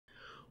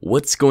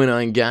What's going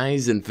on,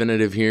 guys?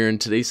 Infinitive here, and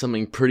today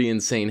something pretty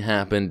insane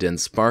happened, and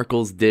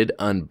Sparkles did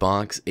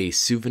unbox a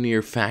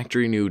souvenir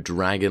factory new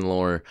Dragon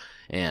Lore,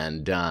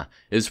 and it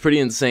was pretty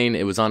insane.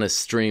 It was on his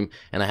stream,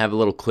 and I have a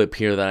little clip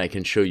here that I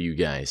can show you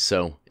guys.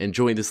 So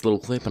enjoy this little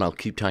clip, and I'll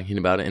keep talking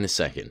about it in a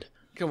second.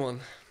 Come on.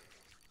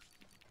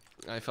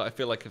 I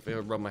feel like if I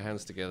rub my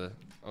hands together,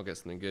 I'll get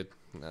something good.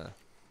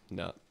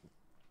 Nah.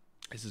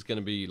 This is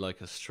gonna be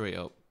like a straight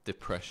up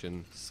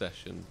depression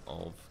session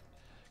of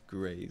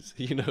grays.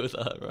 You know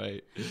that,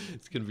 right?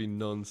 It's gonna be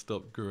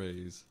non-stop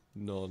grays.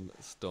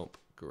 Non-stop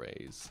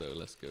grays. So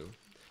let's go.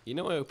 You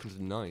know I opened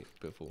a night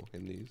before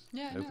in these.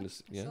 Yeah,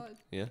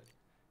 Yeah.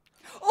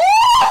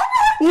 Oh!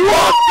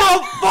 What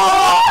the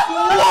fuck?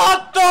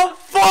 What the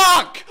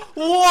fuck?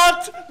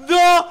 What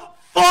the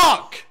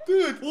fuck?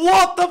 Dude.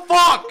 What the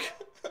fuck?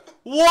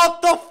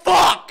 What the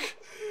fuck?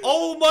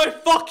 Oh my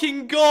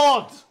fucking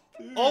god.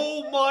 Dude.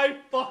 Oh my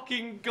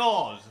fucking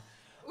god.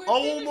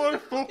 Oh my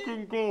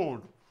fucking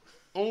god.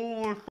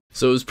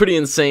 So it was pretty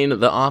insane.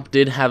 The AWP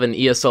did have an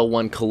ESL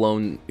 1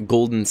 Cologne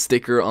golden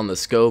sticker on the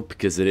scope,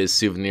 because it is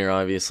souvenir,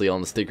 obviously all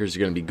the stickers are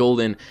going to be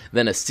golden,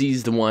 then a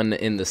seized one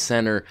in the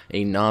center,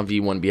 a Navi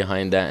one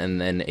behind that,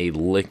 and then a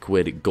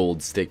liquid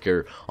gold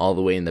sticker all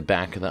the way in the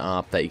back of the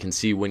AWP that you can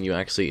see when you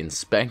actually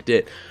inspect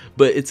it.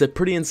 But it's a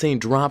pretty insane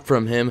drop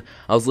from him.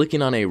 I was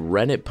looking on a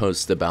Reddit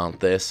post about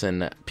this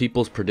and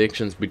people's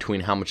predictions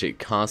between how much it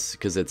costs,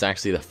 because it's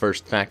actually the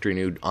first factory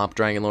new AWP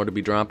Dragon Lore to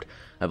be dropped.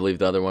 I believe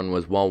the other one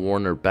was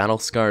well-worn or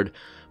battle-scarred,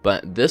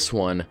 but this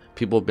one,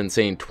 people have been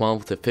saying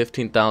 $12,000 to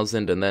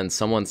 $15,000, and then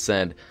someone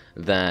said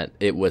that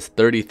it was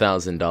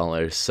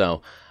 $30,000,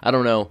 so I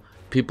don't know.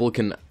 People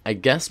can, I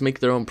guess,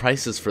 make their own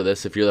prices for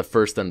this. If you're the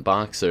first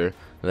unboxer,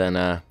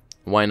 then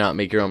why not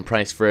make your own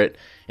price for it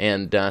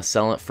and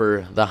sell it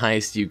for the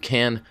highest you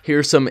can.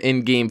 Here's some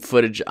in-game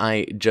footage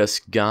I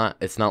just got.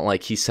 It's not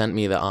like he sent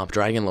me the AWP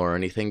Dragon Lore or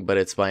anything, but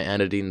it's by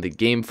editing the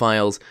game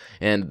files,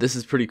 and this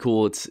is pretty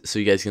cool. It's so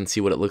you guys can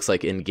see what it looks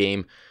like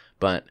in-game.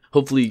 But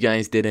hopefully you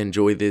guys did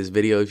enjoy this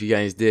video. If you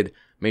guys did,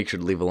 make sure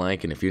to leave a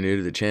like, and if you're new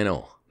to the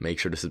channel, make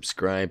sure to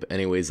subscribe.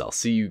 Anyways, I'll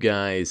see you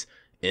guys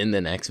in the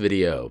next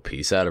video.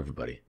 Peace out,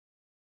 everybody.